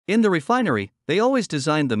In the refinery, they always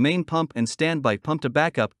designed the main pump and standby pump to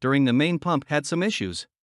backup during the main pump had some issues.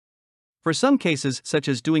 For some cases, such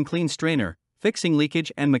as doing clean strainer, fixing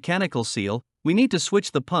leakage and mechanical seal, we need to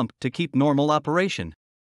switch the pump to keep normal operation.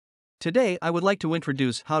 Today I would like to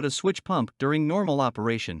introduce how to switch pump during normal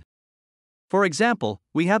operation. For example,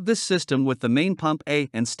 we have this system with the main pump A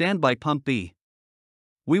and standby pump B.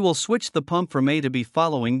 We will switch the pump from A to B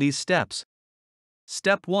following these steps.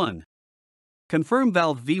 Step 1. Confirm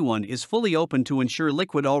valve V1 is fully open to ensure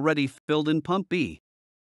liquid already filled in pump B.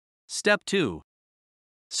 Step 2.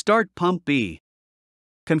 Start pump B.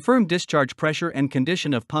 Confirm discharge pressure and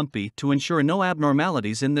condition of pump B to ensure no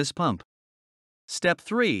abnormalities in this pump. Step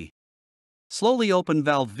 3. Slowly open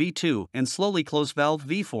valve V2 and slowly close valve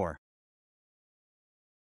V4.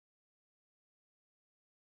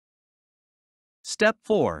 Step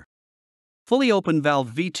 4. Fully open valve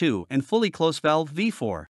V2 and fully close valve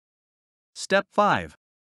V4. Step 5.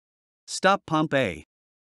 Stop pump A.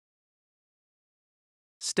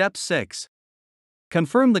 Step 6.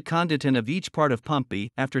 Confirm the condition of each part of pump B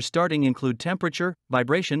after starting include temperature,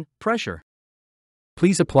 vibration, pressure.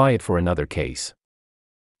 Please apply it for another case.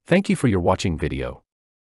 Thank you for your watching video.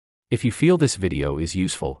 If you feel this video is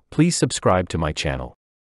useful, please subscribe to my channel.